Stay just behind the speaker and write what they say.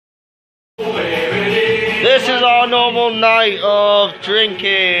our normal night of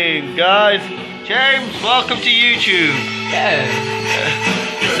drinking, guys. James, welcome to YouTube.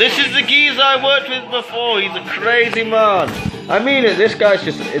 Yeah. This is the geezer I worked with before. He's a crazy man. I mean it, this guy's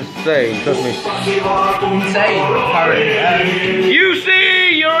just insane, trust me. Insane, apparently. You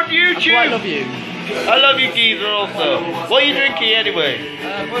see, you're on YouTube. I love you. I love you, geezer, also. What are you drinking anyway?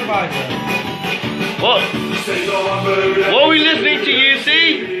 Budweiser. What? What are we listening to, you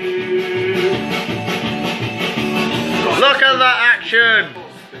see? Look at that action.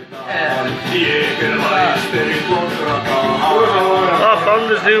 Oh, on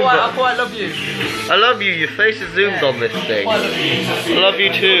the zoom. I quite love you. I love you. Your face is zoomed on this thing. I love you. I love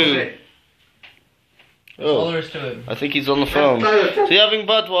you too. All there is to him. I think he's on the phone. So you're having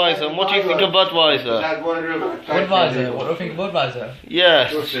Budweiser. And what do you think of Budweiser? Budweiser. What do you think of Budweiser?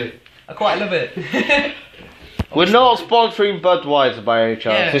 Yes. I quite love it. We're not sponsoring Budweiser by any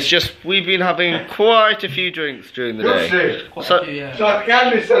chance. Yeah. It's just we've been having quite a few drinks during the day. So,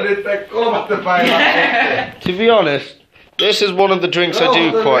 to be honest, this is one of the drinks I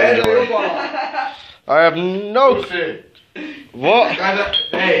do quite enjoy. I have no... What?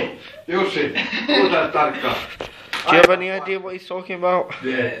 Hey, Jussi, kuuntele tarkkaan. Do you have any idea what he's talking about?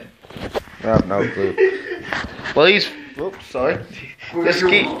 Yeah. I have no clue. Well, he's... Oops, sorry.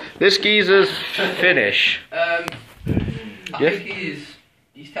 This geezer's Finnish. I think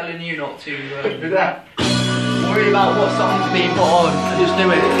he's telling you not to worry about what songs are being put on and just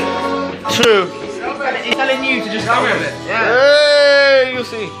do it. True. He's telling you to just go with it. Yeah. Hey, you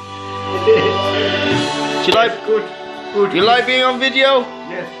see. Do you like... Good. You like being on video?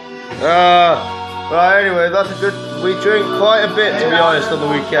 Yes. Right, anyway, that's a good... We drink quite a bit, to be honest, on the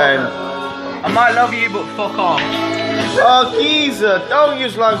weekend. I might love you, but fuck off. Oh, geezer, don't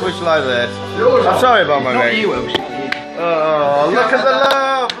use language like this. I'm sorry about my mate. Not you, Elsie. Oh, look at the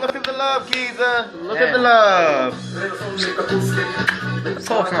love. Look at the love, geezer. Look at the love. Of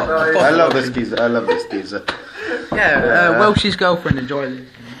course not. I love this geezer. I love this geezer. Yeah, Welsh's girlfriend enjoys it.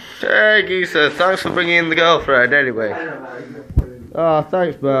 Hey, geezer, thanks for bringing in the girlfriend, anyway. Oh,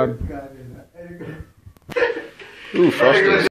 thanks, man. Ooh, frosty.